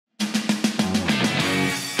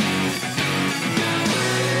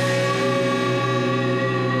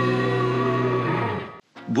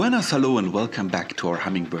Buenas, hello and welcome back to our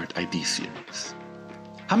Hummingbird ID series.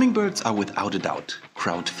 Hummingbirds are without a doubt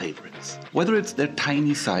crowd favorites. Whether it's their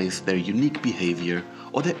tiny size, their unique behavior,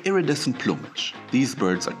 or their iridescent plumage, these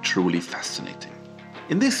birds are truly fascinating.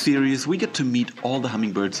 In this series, we get to meet all the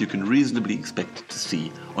hummingbirds you can reasonably expect to see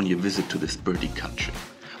on your visit to this birdie country,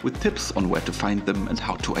 with tips on where to find them and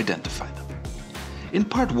how to identify them. In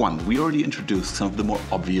part 1, we already introduced some of the more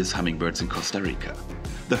obvious hummingbirds in Costa Rica,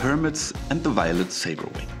 the hermits and the violet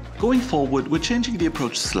saberwing. Going forward, we're changing the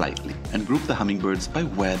approach slightly and group the hummingbirds by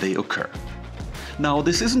where they occur. Now,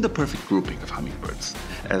 this isn't a perfect grouping of hummingbirds,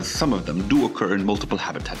 as some of them do occur in multiple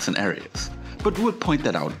habitats and areas, but we'll point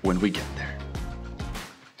that out when we get there.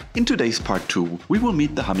 In today's part 2, we will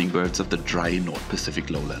meet the hummingbirds of the dry North Pacific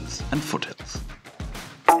lowlands and foothills.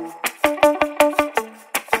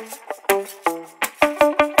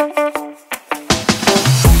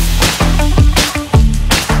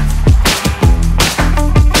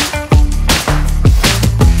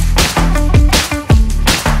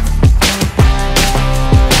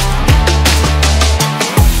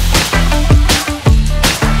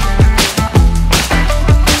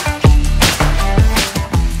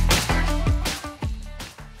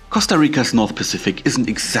 Costa Rica's North Pacific isn't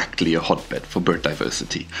exactly a hotbed for bird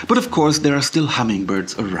diversity, but of course there are still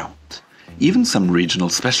hummingbirds around, even some regional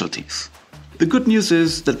specialties. The good news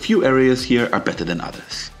is that few areas here are better than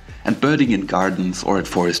others, and birding in gardens or at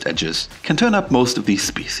forest edges can turn up most of these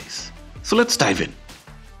species. So let's dive in.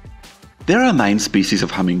 There are 9 species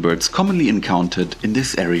of hummingbirds commonly encountered in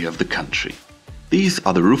this area of the country. These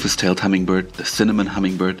are the Rufous-tailed Hummingbird, the Cinnamon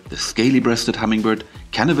Hummingbird, the Scaly-breasted Hummingbird,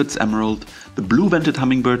 Canivet's Emerald, the Blue-vented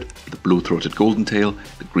Hummingbird, the Blue-throated Goldentail,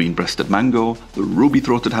 the Green-breasted Mango, the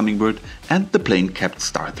Ruby-throated Hummingbird, and the plain-capped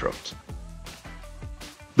Starthroat.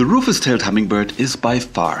 The Rufous-tailed Hummingbird is by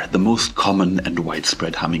far the most common and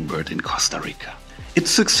widespread hummingbird in Costa Rica.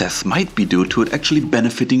 Its success might be due to it actually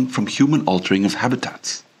benefiting from human altering of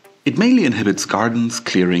habitats. It mainly inhabits gardens,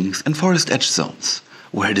 clearings, and forest edge zones,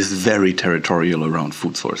 where it is very territorial around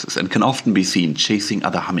food sources and can often be seen chasing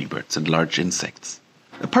other hummingbirds and large insects.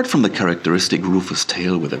 Apart from the characteristic rufous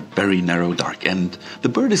tail with a very narrow dark end, the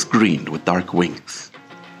bird is green with dark wings.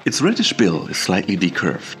 Its reddish bill is slightly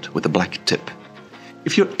decurved with a black tip.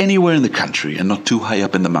 If you're anywhere in the country and not too high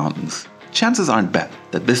up in the mountains, chances aren't bad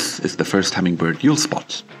that this is the first hummingbird you'll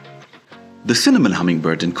spot. The cinnamon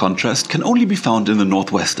hummingbird, in contrast, can only be found in the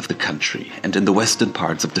northwest of the country and in the western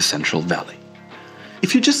parts of the Central Valley.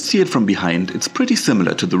 If you just see it from behind, it's pretty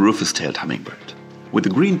similar to the rufous-tailed hummingbird, with a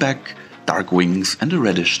green back, dark wings, and a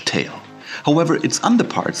reddish tail. However, its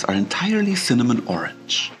underparts are entirely cinnamon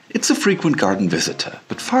orange. It's a frequent garden visitor,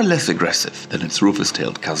 but far less aggressive than its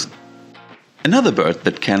rufous-tailed cousin. Another bird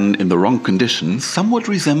that can, in the wrong conditions, somewhat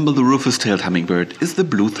resemble the rufous-tailed hummingbird is the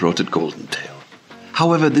blue-throated Goldentail.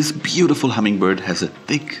 However, this beautiful hummingbird has a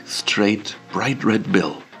thick, straight, bright red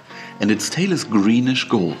bill, and its tail is greenish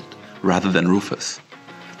gold rather than rufous.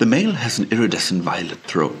 The male has an iridescent violet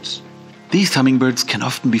throat. These hummingbirds can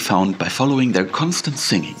often be found by following their constant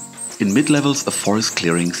singing in mid-levels of forest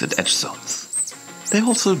clearings and edge zones. They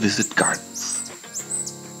also visit gardens.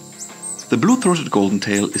 The blue-throated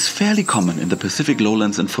Goldentail is fairly common in the Pacific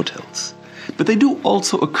lowlands and foothills, but they do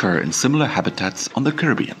also occur in similar habitats on the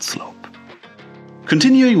Caribbean slope.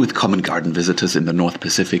 Continuing with common garden visitors in the North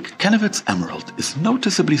Pacific, Canivet's Emerald is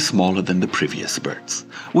noticeably smaller than the previous birds,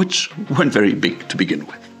 which weren't very big to begin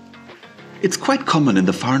with. It's quite common in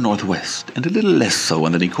the far northwest and a little less so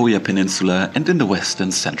on the Nicoya Peninsula and in the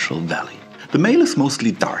western Central Valley. The male is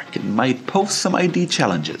mostly dark and might pose some ID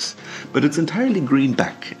challenges, but its entirely green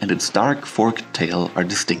back and its dark forked tail are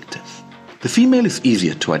distinctive. The female is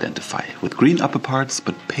easier to identify, with green upperparts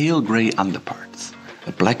but pale grey underparts,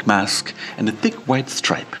 a black mask, and a thick white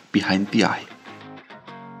stripe behind the eye.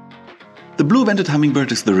 The blue-vented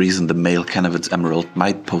hummingbird is the reason the male Canivet's Emerald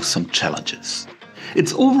might pose some challenges.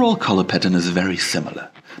 Its overall color pattern is very similar,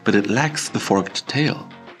 but it lacks the forked tail.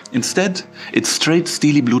 Instead, its straight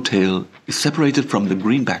steely blue tail is separated from the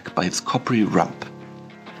green back by its coppery rump.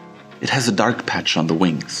 It has a dark patch on the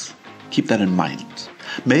wings. Keep that in mind.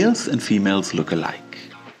 Males and females look alike.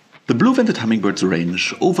 The blue-vented hummingbird's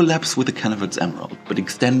range overlaps with the Canivet's Emerald, but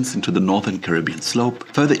extends into the northern Caribbean slope,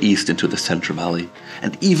 further east into the Central Valley,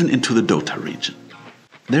 and even into the Dota region.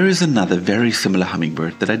 There is another very similar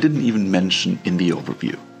hummingbird that I didn't even mention in the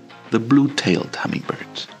overview, the blue-tailed hummingbird.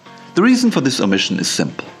 The reason for this omission is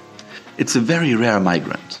simple. It's a very rare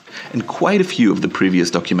migrant, and quite a few of the previous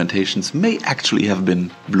documentations may actually have been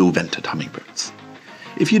blue-vented hummingbirds.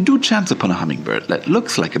 If you do chance upon a hummingbird that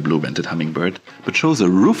looks like a blue-vented hummingbird but shows a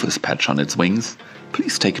rufous patch on its wings,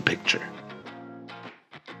 please take a picture.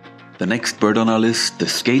 The next bird on our list, the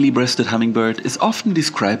Scaly-breasted Hummingbird, is often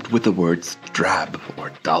described with the words drab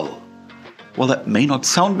or dull. While that may not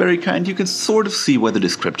sound very kind, you can sort of see where the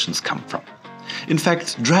descriptions come from. In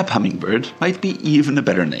fact, drab hummingbird might be even a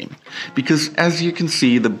better name, because as you can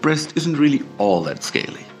see, the breast isn't really all that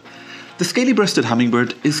scaly. The scaly-breasted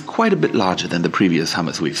hummingbird is quite a bit larger than the previous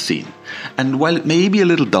hummers we've seen, and while it may be a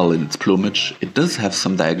little dull in its plumage, it does have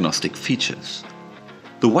some diagnostic features.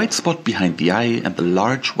 The white spot behind the eye and the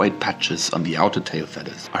large white patches on the outer tail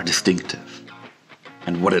feathers are distinctive.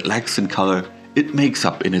 And what it lacks in color, it makes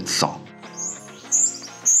up in its song.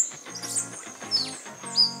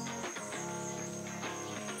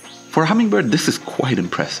 For a hummingbird, this is quite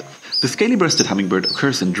impressive. The scaly-breasted hummingbird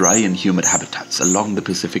occurs in dry and humid habitats along the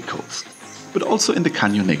Pacific coast, but also in the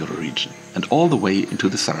Caño Negro region and all the way into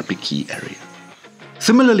the Sarapiquí area.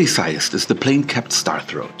 Similarly sized is the plain-capped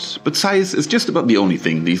Starthroat, but size is just about the only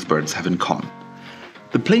thing these birds have in common.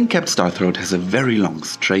 The plain-capped Starthroat has a very long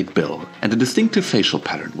straight bill and a distinctive facial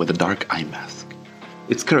pattern with a dark eye mask.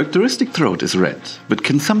 Its characteristic throat is red, but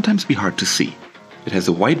can sometimes be hard to see. It has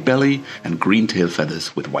a white belly and green tail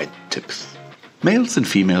feathers with white tips. Males and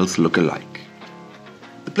females look alike.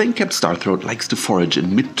 The plain-capped Starthroat likes to forage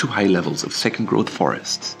in mid to high levels of second-growth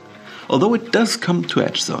forests, although it does come to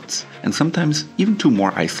edge zones and sometimes even to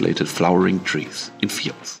more isolated flowering trees in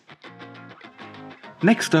fields.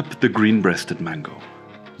 Next up, the green-breasted mango.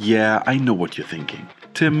 Yeah, I know what you're thinking.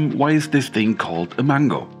 Tim, why is this thing called a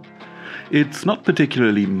mango? It's not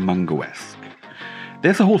particularly mango-esque.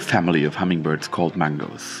 There's a whole family of hummingbirds called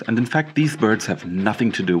mangoes, and in fact these birds have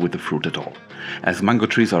nothing to do with the fruit at all, as mango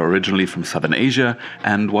trees are originally from southern Asia,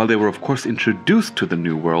 and while they were of course introduced to the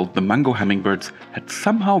New World, the mango hummingbirds had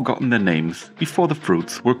somehow gotten their names before the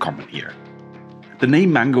fruits were common here. The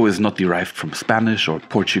name mango is not derived from Spanish or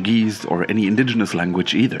Portuguese or any indigenous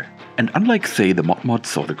language either, and unlike say the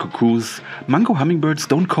motmots or the cuckoos, mango hummingbirds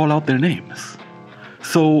don't call out their names.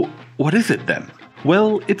 So what is it then?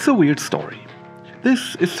 Well, it's a weird story.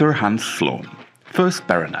 This is Sir Hans Sloane, first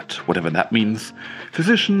baronet, whatever that means,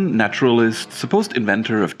 physician, naturalist, supposed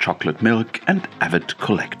inventor of chocolate milk, and avid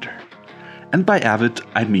collector. And by avid,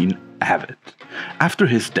 I mean avid. After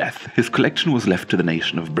his death, his collection was left to the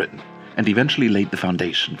nation of Britain, and eventually laid the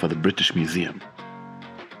foundation for the British Museum.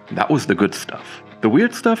 That was the good stuff. The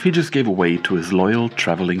weird stuff he just gave away to his loyal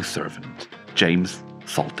traveling servant, James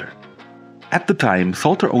Salter. At the time,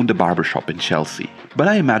 Salter owned a barbershop in Chelsea, but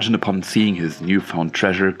I imagine upon seeing his newfound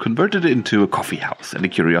treasure converted it into a coffee house and a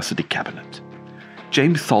curiosity cabinet.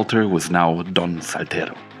 James Salter was now Don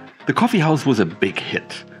Saltero. The coffee house was a big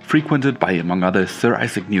hit, frequented by among others Sir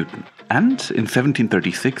Isaac Newton, and in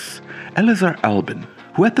 1736, Eleazar Albin,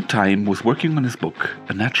 who at the time was working on his book,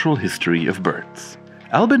 A Natural History of Birds.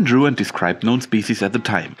 Albin drew and described known species at the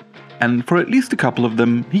time, and for at least a couple of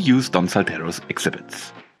them he used Don Saltero's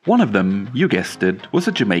exhibits. One of them, you guessed it, was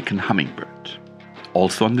a Jamaican hummingbird.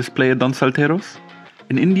 Also on display at Don Saltero's,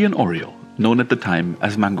 an Indian oriole, known at the time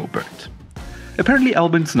as mango bird. Apparently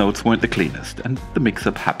Albin's notes weren't the cleanest, and the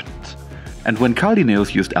mix-up happened. And when Carl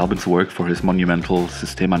Linnaeus used Albin's work for his monumental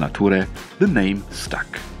Systema Naturae, the name stuck.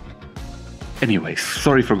 Anyways,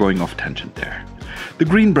 sorry for going off tangent there. The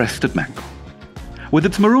green-breasted mango. With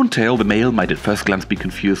its maroon tail, the male might at first glance be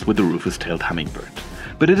confused with the Rufous-tailed Hummingbird.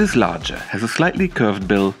 But it is larger, has a slightly curved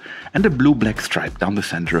bill, and a blue-black stripe down the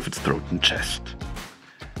center of its throat and chest.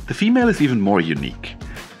 The female is even more unique.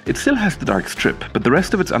 It still has the dark strip, but the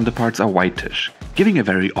rest of its underparts are whitish, giving a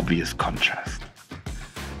very obvious contrast.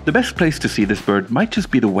 The best place to see this bird might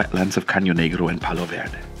just be the wetlands of Caño Negro and Palo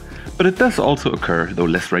Verde, but it does also occur, though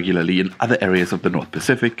less regularly, in other areas of the North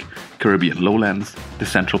Pacific, Caribbean lowlands, the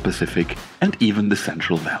Central Pacific, and even the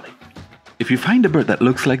Central Valley. If you find a bird that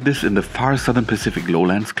looks like this in the far southern Pacific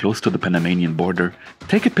lowlands close to the Panamanian border,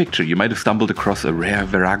 take a picture. You might have stumbled across a rare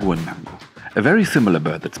Veraguan mango, a very similar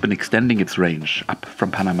bird that's been extending its range up from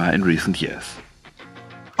Panama in recent years.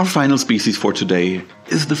 Our final species for today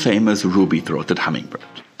is the famous ruby-throated hummingbird.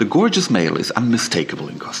 The gorgeous male is unmistakable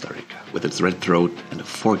in Costa Rica, with its red throat and a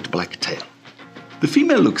forked black tail. The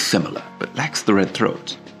female looks similar, but lacks the red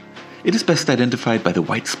throat. It is best identified by the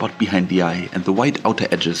white spot behind the eye and the white outer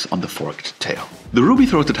edges on the forked tail. The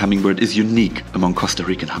ruby-throated hummingbird is unique among Costa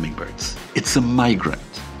Rican hummingbirds. It's a migrant.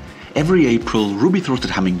 Every April, ruby-throated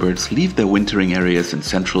hummingbirds leave their wintering areas in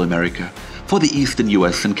Central America for the eastern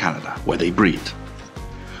US and Canada, where they breed.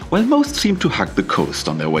 While most seem to hug the coast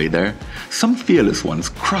on their way there, some fearless ones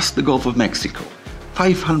cross the Gulf of Mexico,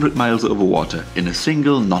 500 miles over water in a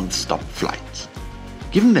single non-stop flight.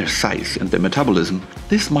 Given their size and their metabolism,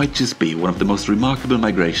 this might just be one of the most remarkable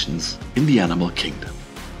migrations in the animal kingdom.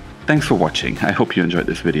 Thanks for watching. I hope you enjoyed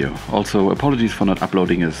this video. Also, apologies for not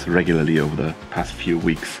uploading as regularly over the past few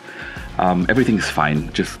weeks. Everything's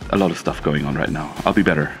fine, just a lot of stuff going on right now. I'll be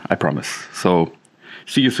better, I promise. So,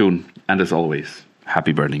 see you soon, and as always,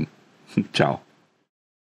 happy birding. Ciao.